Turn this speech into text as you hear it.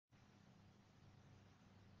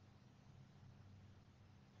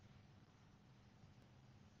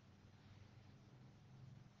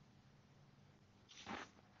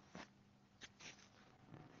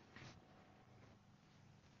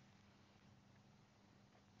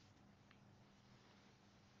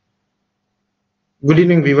Good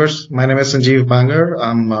evening, viewers. My name is Sanjeev Bangar.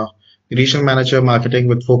 I'm Regional Manager Marketing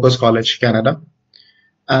with Focus College, Canada.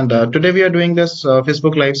 And today we are doing this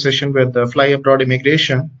Facebook Live session with Fly Abroad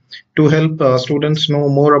Immigration to help students know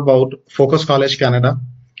more about Focus College, Canada,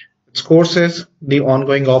 its courses, the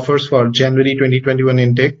ongoing offers for January 2021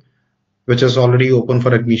 intake, which is already open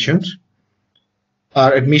for admissions,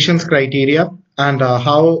 our admissions criteria, and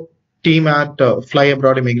how team at Fly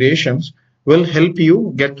Abroad Immigrations will help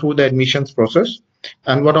you get through the admissions process,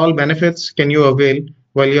 and what all benefits can you avail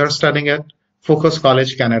while you are studying at Focus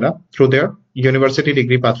College Canada through their university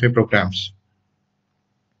degree pathway programs.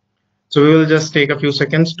 So we will just take a few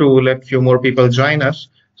seconds to let few more people join us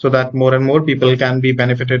so that more and more people can be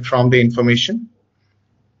benefited from the information.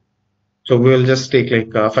 So we will just take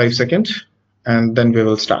like 5 seconds and then we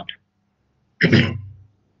will start.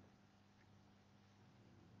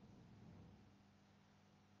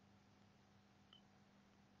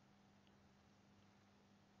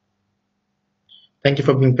 Thank you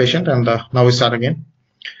for being patient, and now we start again.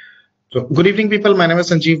 So good evening, people. My name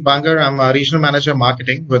is Sanjeev Bangar. I'm a Regional Manager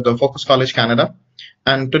Marketing with the Focus College Canada.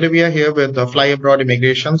 And today we are here with Fly Abroad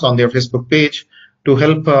Immigrations on their Facebook page to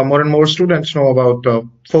help more and more students know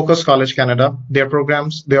about Focus College Canada, their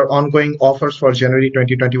programs, their ongoing offers for January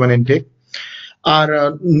 2021 intake,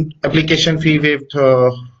 our application fee waived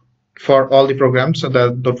for all the programs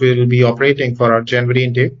that will be operating for our January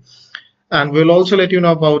intake. And we'll also let you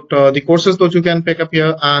know about the courses that you can pick up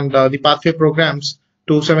here and the pathway programs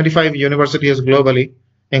to 75 universities globally,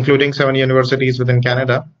 including 7 universities within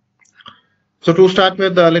Canada. So to start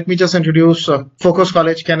with, let me just introduce Focus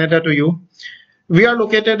College Canada to you. We are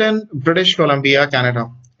located in British Columbia, Canada.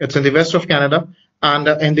 It's in the west of Canada, and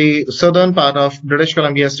in the southern part of British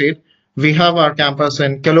Columbia state, we have our campus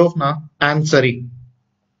in Kelowna and Surrey.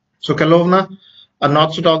 So Kelowna, a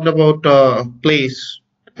not so talked about place.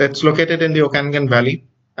 It's located in the Okanagan Valley,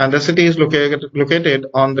 and the city is located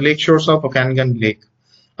on the lake shores of Okanagan Lake.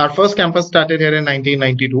 Our first campus started here in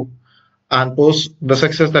 1992, and post the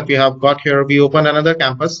success that we have got here, we opened another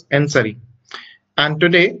campus in Surrey. And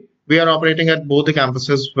today, we are operating at both the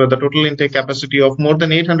campuses with a total intake capacity of more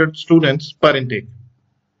than 800 students per intake.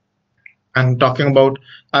 And talking about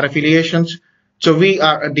our affiliations, so we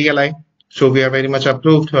are a DLI, so we are very much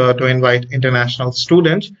approved to invite international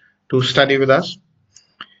students to study with us.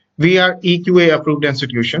 We are EQA approved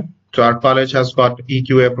institution. So our college has got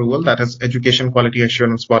EQA approval, that is Education Quality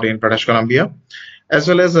Assurance Body in British Columbia, as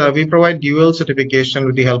well as we provide dual certification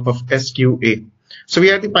with the help of SQA. So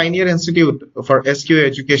we are the pioneer institute for SQA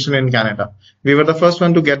education in Canada. We were the first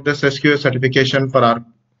one to get this SQA certification for our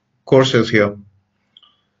courses here.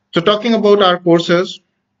 So talking about our courses,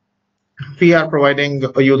 we are providing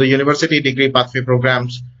you the university degree pathway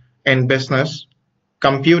programs in business,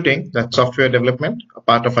 computing, that's software development, a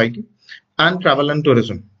part of IT, and travel and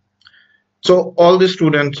tourism. So all the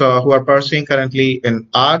students who are pursuing currently in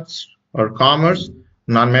arts or commerce,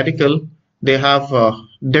 non-medical, they have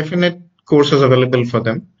definite courses available for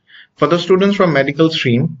them. For the students from medical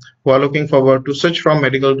stream who are looking forward to switch from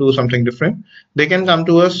medical to something different, they can come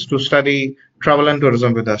to us to study travel and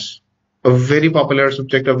tourism with us. A very popular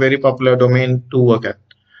subject, a very popular domain to work at.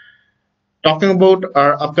 Talking about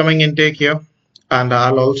our upcoming intake here, and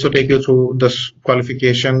I'll also take you through this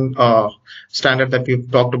qualification standard that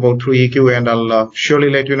we've talked about through EQA, and I'll surely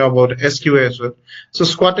let you know about SQA as well. So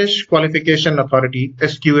Scottish Qualification Authority,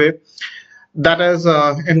 SQA, that is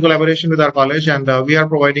in collaboration with our college, and we are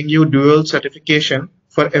providing you dual certification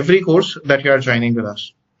for every course that you are joining with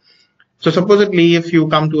us. So supposedly, if you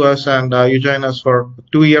come to us and you join us for a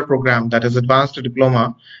 2-year program, that is advanced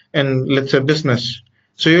diploma in, let's say, business,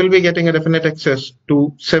 so you will be getting a definite access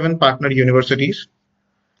to 7 partner universities.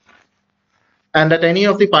 And at any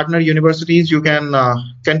of the partner universities, you can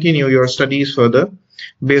continue your studies further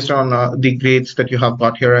based on the grades that you have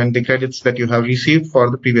got here and the credits that you have received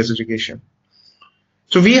for the previous education.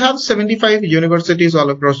 So we have 75 universities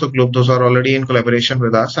all across the globe. Those are already in collaboration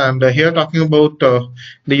with us. And here talking about the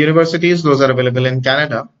universities, those are available in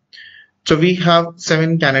Canada. So we have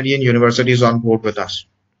 7 Canadian universities on board with us.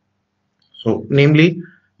 So namely,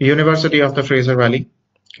 University of the Fraser Valley,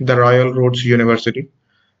 the Royal Roads University,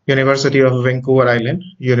 University of Vancouver Island,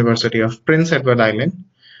 University of Prince Edward Island,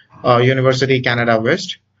 University Canada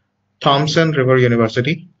West, Thompson River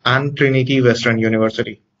University, and Trinity Western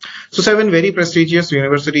University. So 7 very prestigious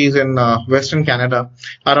universities in Western Canada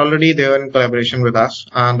are already there in collaboration with us.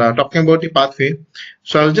 And talking about the pathway,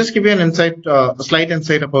 so I'll just give you an insight, a slight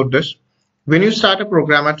insight about this. When you start a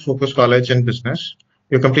program at Focus College in Business,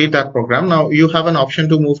 you complete that program. Now you have an option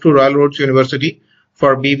to move to Royal Roads University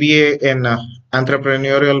for BBA in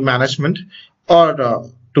entrepreneurial management,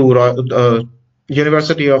 or to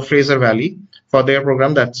University of Fraser Valley for their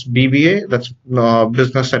program, that's BBA, that's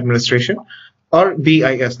Business Administration, or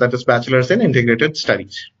BIS, that is Bachelor's in Integrated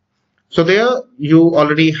Studies. So there you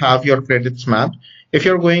already have your credits mapped. If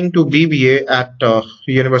you're going to BBA at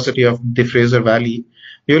University of the Fraser Valley,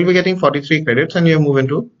 you will be getting 43 credits and you move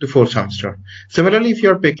into the 4th semester. Similarly, if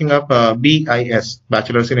you're picking up BIS,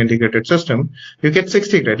 Bachelor's in Integrated System, you get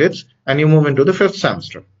 60 credits and you move into the 5th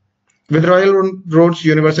semester. With Royal Roads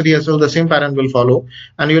University as well, the same pattern will follow,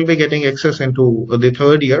 and you will be getting access into the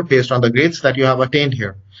 3rd year based on the grades that you have attained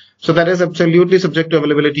here. So that is absolutely subject to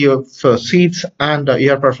availability of seats and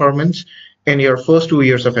your performance in your first 2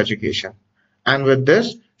 years of education. And with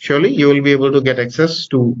this, surely you will be able to get access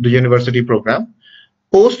to the university program.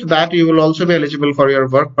 Post that, you will also be eligible for your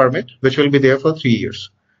work permit, which will be there for 3 years.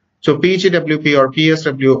 So PGWP or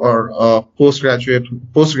PSW or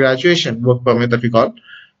post-graduation work permit that we call.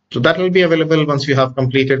 So that will be available once you have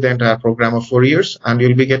completed the entire program of 4 years, and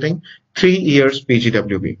you'll be getting 3 years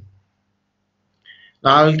PGWP.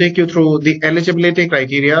 Now I'll take you through the eligibility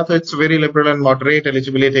criteria. So it's very liberal and moderate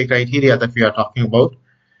eligibility criteria that we are talking about.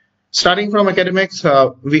 Starting from academics,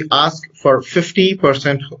 we ask for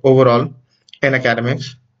 50% overall in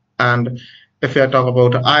academics. And if we are talking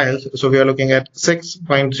about IELTS, so we are looking at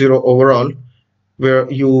 6.0 overall,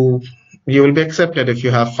 where you will be accepted if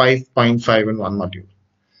you have 5.5 in one module.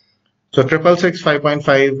 So 666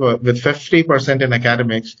 5.5 with 50% in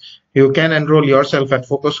academics, you can enroll yourself at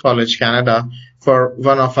Focus College Canada for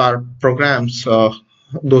one of our programs.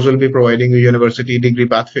 Those will be providing you university degree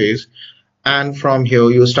pathways, and from here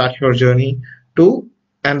you start your journey to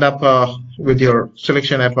end up with your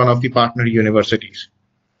selection at one of the partner universities.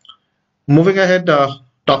 Moving ahead,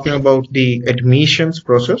 talking about the admissions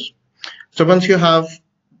process. So once you have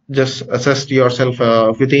just assessed yourself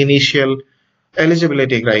with the initial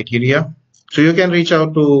eligibility criteria, so you can reach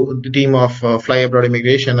out to the team of Fly Abroad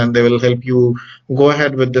Immigration, and they will help you go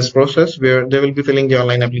ahead with this process, where they will be filling the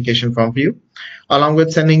online application form for you, along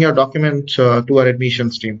with sending your documents to our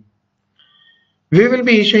admissions team. We will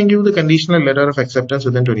be issuing you the conditional letter of acceptance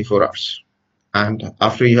within 24 hours. And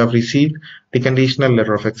after you have received the conditional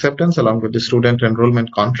letter of acceptance along with the student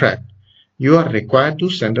enrollment contract, you are required to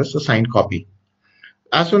send us a signed copy.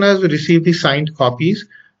 As soon as we receive the signed copies,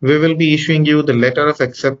 we will be issuing you the letter of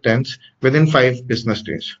acceptance within 5 business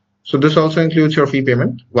days. So this also includes your fee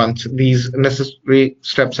payment once these necessary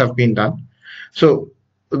steps have been done. So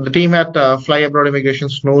the team at Fly Abroad Immigration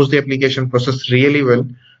knows the application process really well.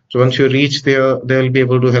 So once you reach there, they will be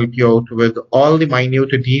able to help you out with all the minute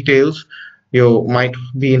details you might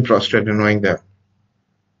be interested in knowing there.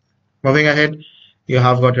 Moving ahead, you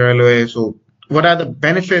have got your LOA. So what are the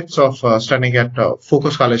benefits of studying at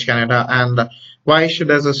Focus College Canada, and why should,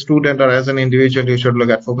 as a student or as an individual, you should look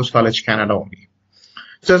at Focus College Canada only?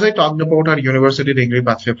 So as I talked about our university degree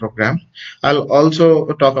pathway program, I'll also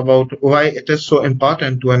talk about why it is so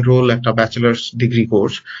important to enroll at a bachelor's degree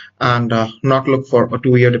course and not look for a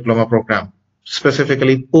 2-year diploma program,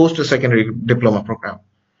 specifically post-secondary diploma program.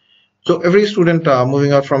 So every student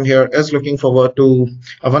moving out from here is looking forward to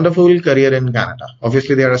a wonderful career in Canada.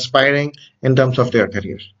 Obviously, they are aspiring in terms of their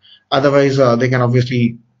career. Otherwise, they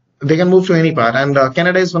can move to any part. And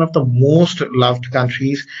Canada is one of the most loved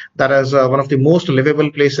countries. That is one of the most livable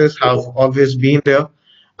places, have always been there.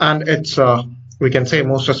 And it's, we can say,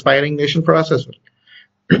 most aspiring nation for us as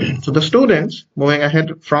well. So the students moving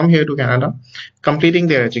ahead from here to Canada, completing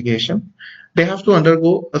their education, they have to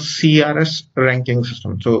undergo a CRS ranking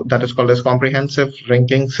system. So that is called as comprehensive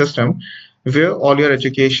ranking system, where all your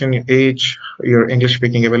education, age, your English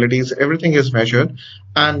speaking abilities, everything is measured,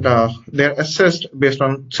 and they're assessed based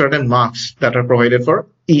on certain marks that are provided for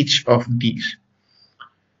each of these.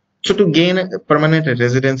 So to gain a permanent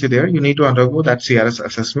residency there, you need to undergo that CRS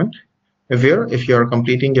assessment, where if you are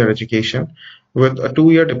completing your education with a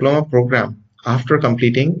 2-year diploma program, after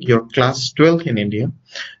completing your class 12th in India,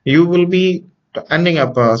 you will be ending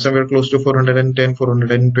up somewhere close to 410,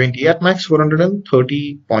 420, at max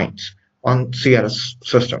 430 points on CRS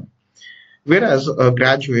system. Whereas a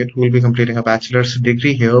graduate who will be completing a bachelor's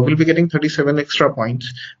degree here will be getting 37 extra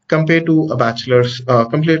points compared to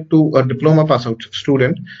a diploma pass out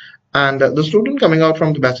student. And the student coming out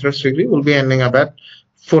from the bachelor's degree will be ending up at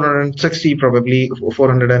 460 probably,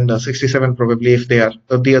 467 probably, if they are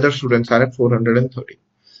the other students are at 430.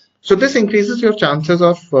 So this increases your chances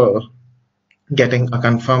of getting a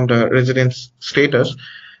confirmed residence status.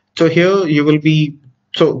 So here you will be,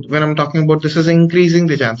 so when I'm talking about this is increasing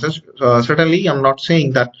the chances, certainly I'm not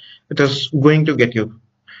saying that it is going to get you.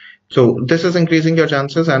 So this is increasing your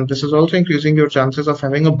chances, and this is also increasing your chances of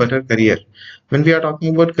having a better career. When we are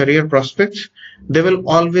talking about career prospects, they will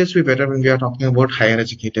always be better when we are talking about higher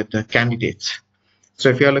educated candidates. So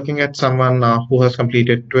if you are looking at someone who has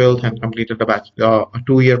completed 12th and completed a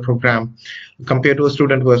 2-year program, compared to a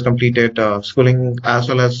student who has completed schooling as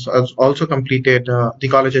well as also completed the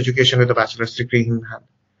college education with a bachelor's degree in hand.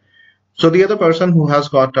 So the other person who has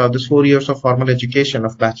got this 4 years of formal education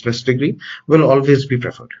of bachelor's degree will always be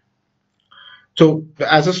preferred. So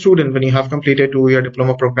as a student, when you have completed 2-year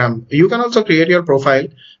diploma program, you can also create your profile,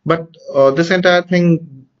 but this entire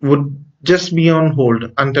thing would just be on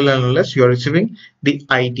hold until and unless you are receiving the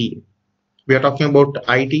ITA. We are talking about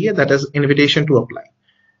ITA, that is invitation to apply.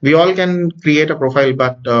 We all can create a profile,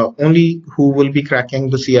 but only who will be cracking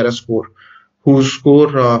the CRS score, whose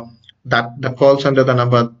score that falls under the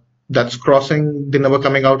number that's crossing the number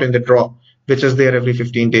coming out in the draw, which is there every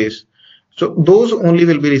 15 days. So those only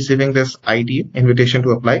will be receiving this ITA, invitation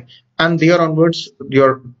to apply, and there onwards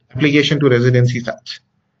your application to residency starts.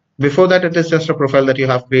 Before that, it is just a profile that you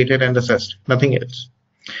have created and assessed, nothing else.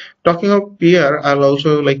 Talking of PR, I'll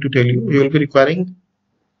also like to tell you, you will be requiring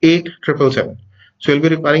 8,777. So you'll be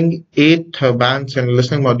requiring 8 bands in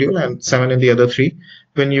listening module and 7 in the other 3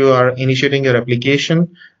 when you are initiating your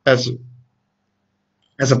application as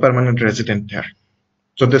a permanent resident there.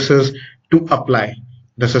 So this is to apply.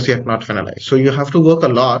 This is yet not finalized. So you have to work a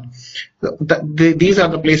lot. These are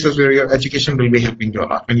the places where your education will be helping you a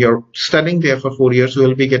lot. When you're studying there for 4 years, you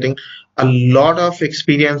will be getting a lot of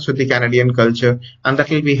experience with the Canadian culture, and that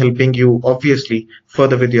will be helping you obviously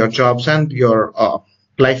further with your jobs and your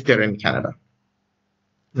life there in Canada.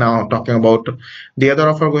 Now talking about the other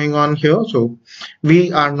offer going on here. So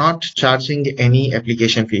we are not charging any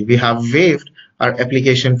application fee. We have waived our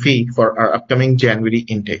application fee for our upcoming January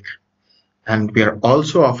intake. And we are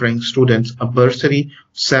also offering students a bursary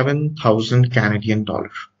 7,000 Canadian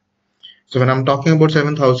dollars. So when I'm talking about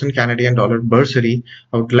 7,000 Canadian dollar bursary,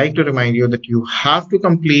 I would like to remind you that you have to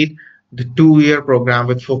complete the 2-year program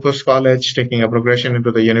with Focus College, taking a progression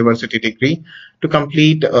into the university degree to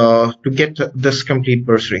complete, to get this complete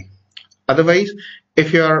bursary. Otherwise,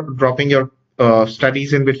 if you are dropping your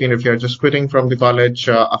studies in between, if you're just quitting from the college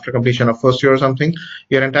after completion of first year or something,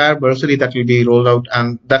 your entire bursary that will be rolled out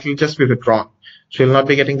and that will just be withdrawn. So you'll not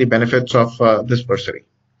be getting the benefits of this bursary.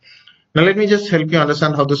 Now let me just help you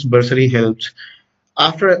understand how this bursary helps.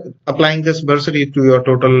 After applying this bursary to your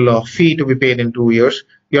total fee to be paid in 2 years,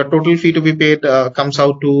 your total fee to be paid comes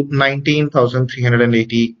out to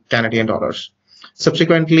 19,380 Canadian dollars.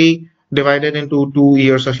 Subsequently, divided into 2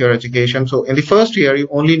 years of your education. So in the first year, you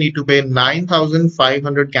only need to pay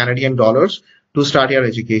 9,500 Canadian dollars to start your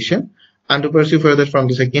education. And to pursue further from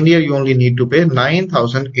the second year, you only need to pay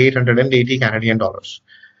 9,880 Canadian dollars.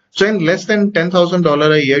 So in less than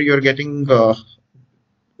 $10,000 a year, you're getting the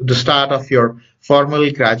start of your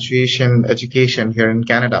formal graduation education here in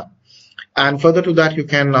Canada. And further to that, you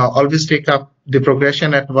can always take up the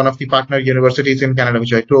progression at one of the partner universities in Canada,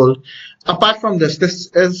 which I told. Apart from this, this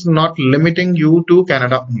is not limiting you to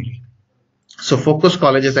Canada only. So Focus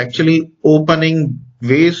College is actually opening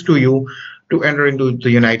ways to you to enter into the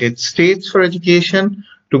United States for education,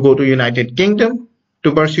 to go to United Kingdom,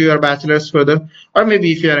 to pursue your bachelor's further, or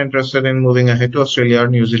maybe if you are interested in moving ahead to Australia or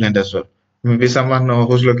New Zealand as well. Maybe someone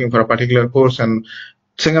who's looking for a particular course and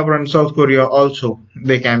Singapore and South Korea also,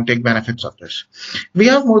 they can take benefits of this. We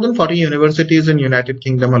have more than 40 universities in United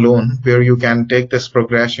Kingdom alone where you can take this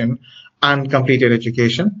progression and complete your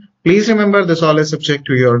education. Please remember, this all is subject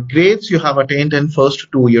to your grades you have attained in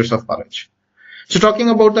first 2 years of college. So talking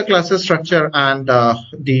about the classes structure and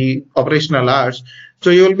the operational hours, so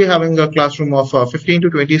you will be having a classroom of 15 to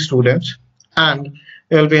 20 students, and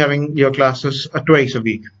you will be having your classes twice a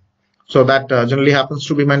week. So that generally happens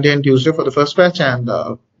to be Monday and Tuesday for the first batch, and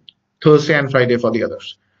Thursday and Friday for the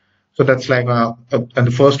others. So that's like and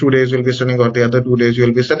the first 2 days you'll be studying, or the other 2 days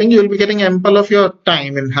you'll be studying. You'll be getting ample of your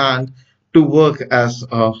time in hand to work as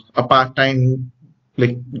a part-time,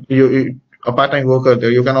 like a part-time worker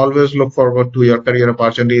there. You can always look forward to your career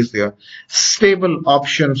opportunities there. Stable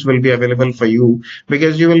options will be available for you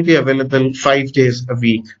because you will be available 5 days a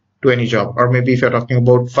week to any job. Or maybe if you're talking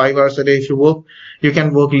about 5 hours a day, if you work, you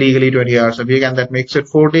can work legally 20 hours a week, and that makes it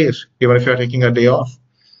 4 days, even if you're taking a day off.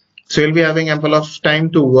 So you'll be having ample of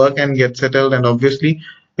time to work and get settled, and obviously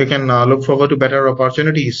you can look forward to better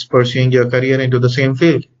opportunities pursuing your career into the same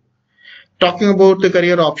field. Talking about the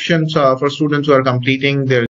career options for students who are completing their